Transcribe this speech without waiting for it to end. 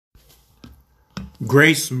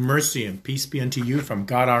Grace, mercy, and peace be unto you from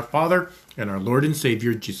God our Father and our Lord and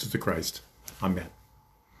Savior, Jesus the Christ. Amen.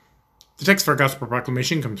 The text for our gospel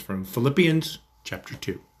proclamation comes from Philippians chapter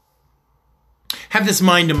 2. Have this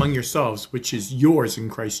mind among yourselves, which is yours in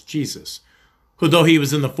Christ Jesus, who though he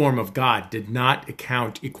was in the form of God, did not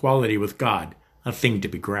account equality with God a thing to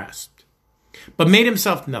be grasped, but made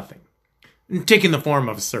himself nothing, taking the form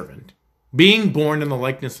of a servant, being born in the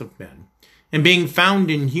likeness of men, and being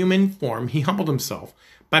found in human form, he humbled himself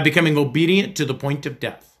by becoming obedient to the point of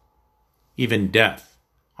death, even death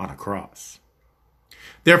on a cross.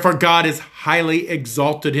 Therefore God has highly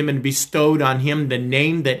exalted him and bestowed on him the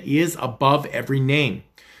name that is above every name,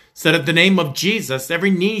 so that at the name of Jesus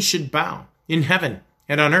every knee should bow in heaven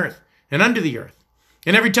and on earth and under the earth,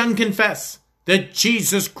 and every tongue confess that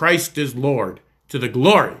Jesus Christ is Lord, to the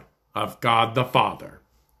glory of God the Father.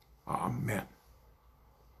 Amen.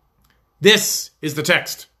 This is the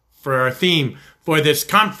text for our theme for this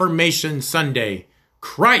Confirmation Sunday.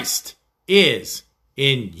 Christ is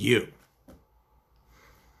in you.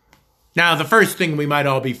 Now, the first thing we might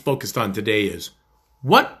all be focused on today is,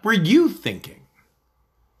 what were you thinking?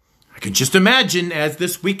 I can just imagine as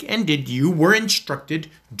this week ended, you were instructed,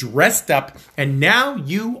 dressed up, and now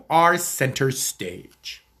you are center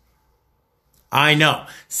stage. I know,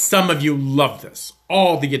 some of you love this.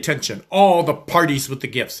 All the attention, all the parties with the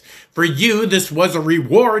gifts. For you, this was a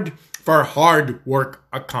reward for hard work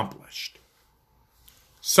accomplished.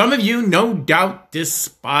 Some of you no doubt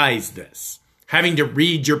despise this. Having to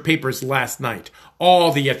read your papers last night,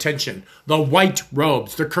 all the attention, the white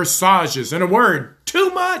robes, the corsages, in a word,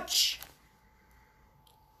 too much.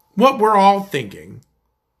 What we're all thinking,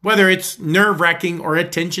 whether it's nerve-wracking or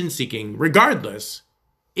attention-seeking, regardless,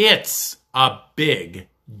 it's a big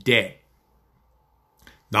day.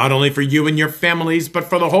 Not only for you and your families, but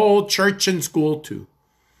for the whole church and school too.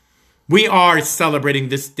 We are celebrating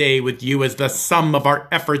this day with you as the sum of our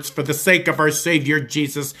efforts for the sake of our Savior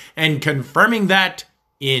Jesus and confirming that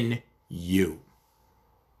in you.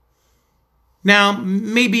 Now,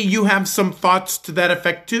 maybe you have some thoughts to that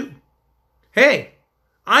effect too. Hey,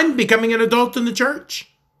 I'm becoming an adult in the church.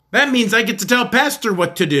 That means I get to tell Pastor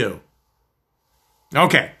what to do.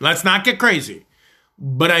 Okay, let's not get crazy.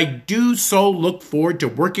 But I do so look forward to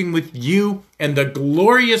working with you and the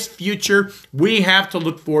glorious future we have to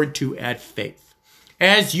look forward to at Faith,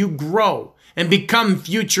 as you grow and become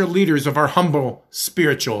future leaders of our humble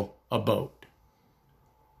spiritual abode.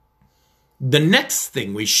 The next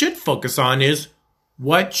thing we should focus on is,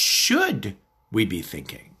 what should we be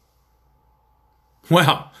thinking?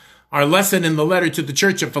 Well, our lesson in the letter to the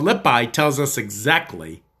church of Philippi tells us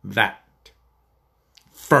exactly that.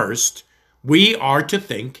 First, we are to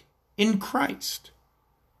think in Christ.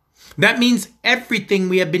 That means everything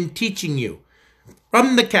we have been teaching you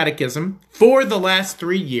from the Catechism for the last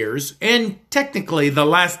 3 years, and technically the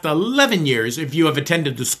last 11 years if you have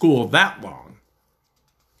attended the school that long.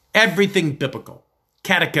 Everything biblical,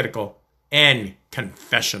 catechetical, and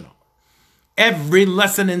confessional. Every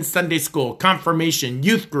lesson in Sunday school, confirmation,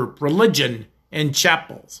 youth group, religion, and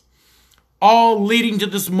chapels. All leading to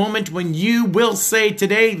this moment when you will say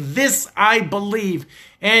today, this I believe,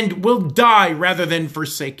 and will die rather than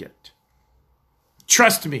forsake it.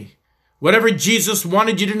 Trust me, whatever Jesus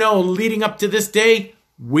wanted you to know leading up to this day,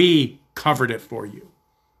 we covered it for you.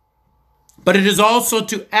 But it is also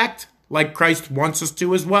to act like Christ wants us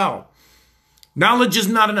to as well. Knowledge is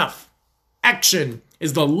not enough. Action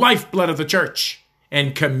is the lifeblood of the church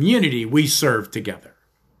and community we serve together.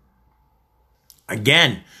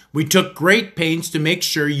 Again, we took great pains to make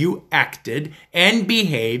sure you acted and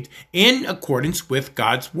behaved in accordance with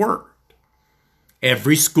God's word.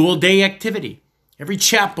 Every school day activity, every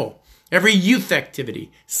chapel, every youth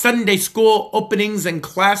activity, Sunday school openings and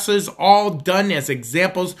classes, all done as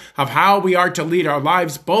examples of how we are to lead our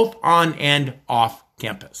lives both on and off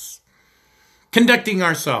campus. Conducting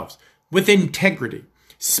ourselves with integrity,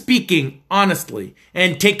 speaking honestly,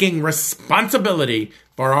 and taking responsibility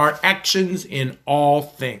for our actions in all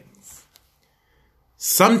things.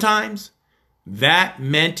 Sometimes that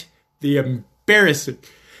meant the embarrassing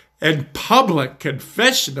and public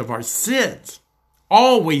confession of our sins,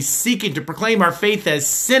 always seeking to proclaim our faith as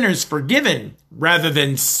sinners forgiven rather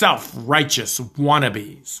than self-righteous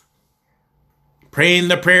wannabes. Praying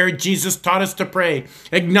the prayer Jesus taught us to pray,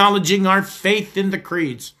 acknowledging our faith in the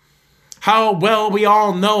creeds. How well we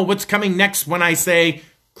all know what's coming next when I say,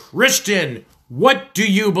 Christian, what do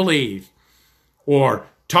you believe? Or,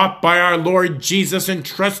 taught by our Lord Jesus and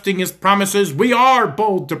trusting his promises, we are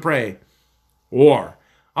bold to pray. Or,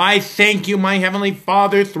 I thank you, my heavenly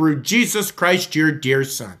Father, through Jesus Christ, your dear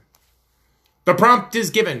Son. The prompt is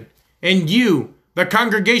given, and you the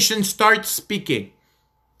congregation starts speaking.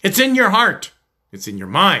 It's in your heart. It's in your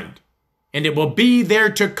mind. And it will be there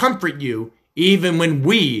to comfort you even when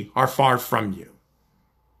we are far from you.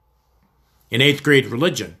 In 8th grade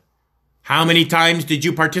religion, how many times did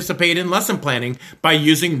you participate in lesson planning by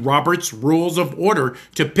using Robert's Rules of Order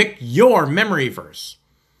to pick your memory verse?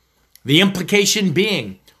 The implication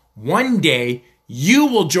being, one day you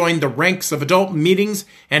will join the ranks of adult meetings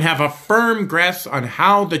and have a firm grasp on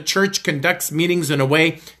how the church conducts meetings in a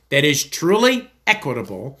way that is truly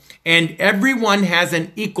equitable, and everyone has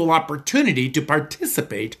an equal opportunity to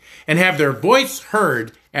participate and have their voice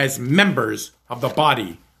heard as members of the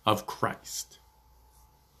body of Christ.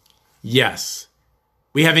 Yes,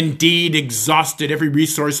 we have indeed exhausted every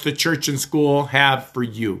resource the church and school have for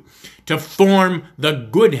you to form the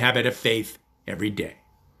good habit of faith every day.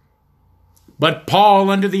 But Paul,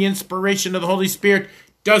 under the inspiration of the Holy Spirit,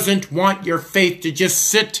 doesn't want your faith to just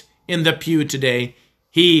sit in the pew today.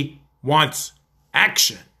 He wants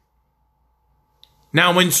action.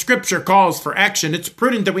 Now, when Scripture calls for action, it's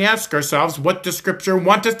prudent that we ask ourselves, what does Scripture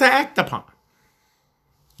want us to act upon?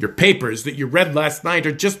 Your papers that you read last night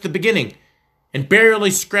are just the beginning and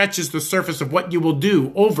barely scratches the surface of what you will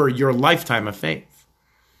do over your lifetime of faith.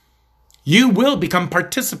 You will become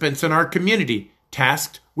participants in our community,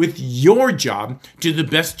 tasked with your job to the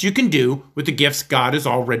best you can do with the gifts God has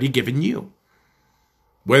already given you.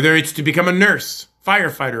 Whether it's to become a nurse,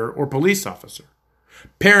 firefighter, or police officer,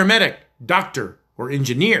 paramedic, doctor, or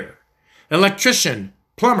engineer, electrician,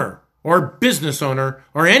 plumber, or business owner,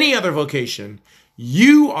 or any other vocation,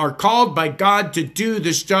 you are called by God to do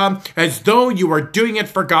this job as though you are doing it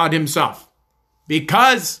for God Himself.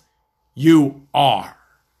 Because you are.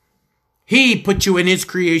 He put you in His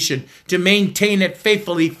creation to maintain it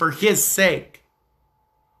faithfully for His sake.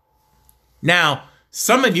 Now,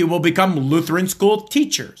 some of you will become Lutheran school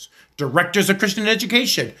teachers, directors of Christian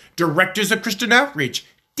education, directors of Christian outreach,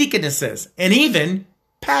 deaconesses, and even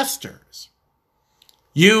pastors.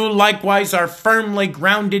 You likewise are firmly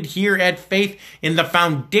grounded here at Faith in the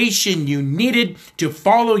foundation you needed to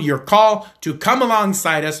follow your call to come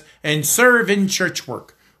alongside us and serve in church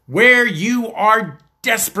work, where you are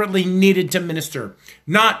desperately needed to minister,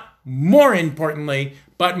 not more importantly,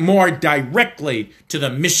 but more directly to the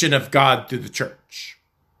mission of God through the church.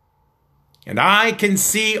 And I can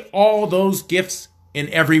see all those gifts in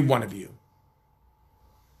every one of you.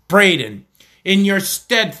 Braden, in your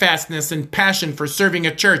steadfastness and passion for serving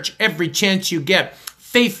a church every chance you get,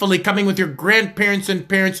 faithfully coming with your grandparents and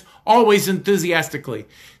parents, always enthusiastically.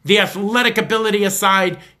 The athletic ability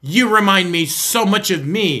aside, you remind me so much of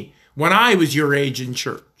me when I was your age in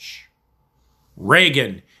church.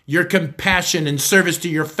 Reagan, your compassion and service to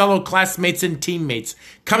your fellow classmates and teammates,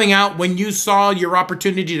 coming out when you saw your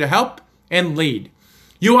opportunity to help and lead.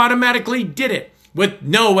 You automatically did it with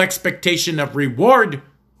no expectation of reward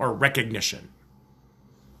or recognition.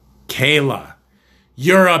 Kayla,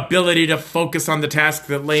 your ability to focus on the task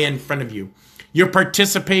that lay in front of you. Your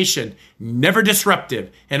participation, never disruptive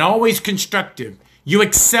and always constructive. You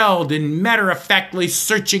excelled in matter-of-factly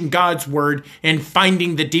searching God's word and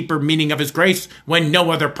finding the deeper meaning of His grace when no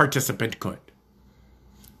other participant could.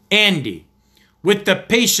 Andy, with the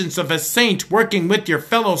patience of a saint working with your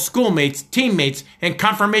fellow schoolmates, teammates, and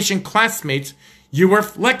confirmation classmates, you were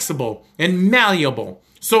flexible and malleable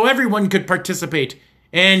so everyone could participate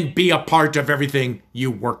and be a part of everything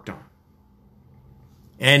you worked on.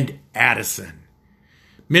 And Addison,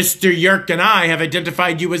 Mr. Yerk and I have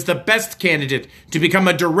identified you as the best candidate to become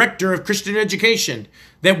a director of Christian education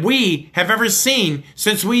that we have ever seen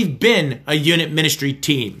since we've been a unit ministry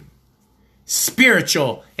team.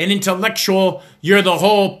 Spiritual and intellectual, you're the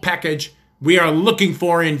whole package we are looking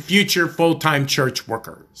for in future full-time church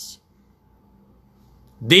workers.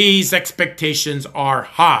 These expectations are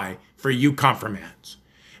high for you confirmands,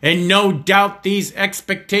 and no doubt these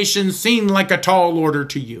expectations seem like a tall order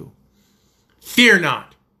to you. Fear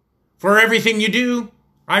not. For everything you do,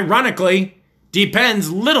 ironically,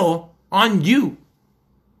 depends little on you.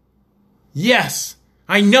 Yes,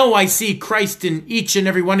 I know I see Christ in each and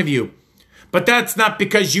every one of you, but that's not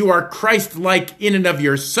because you are Christ-like in and of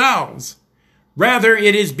yourselves. Rather,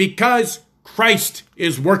 it is because Christ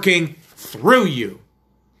is working through you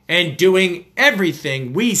and doing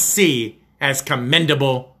everything we see as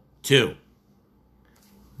commendable too.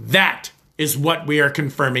 That is what we are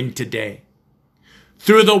confirming today.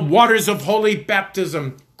 Through the waters of holy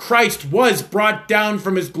baptism, Christ was brought down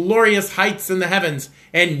from His glorious heights in the heavens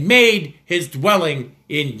and made His dwelling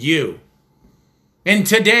in you. And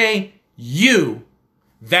today, you,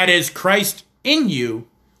 that is Christ in you,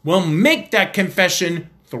 will make that confession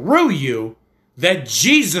through you that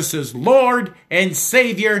Jesus is Lord and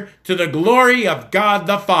Savior to the glory of God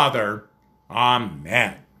the Father.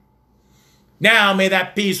 Amen. Now may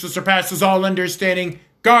that peace which surpasses all understanding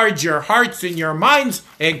guard your hearts and your minds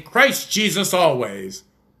in Christ Jesus always.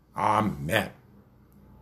 Amen.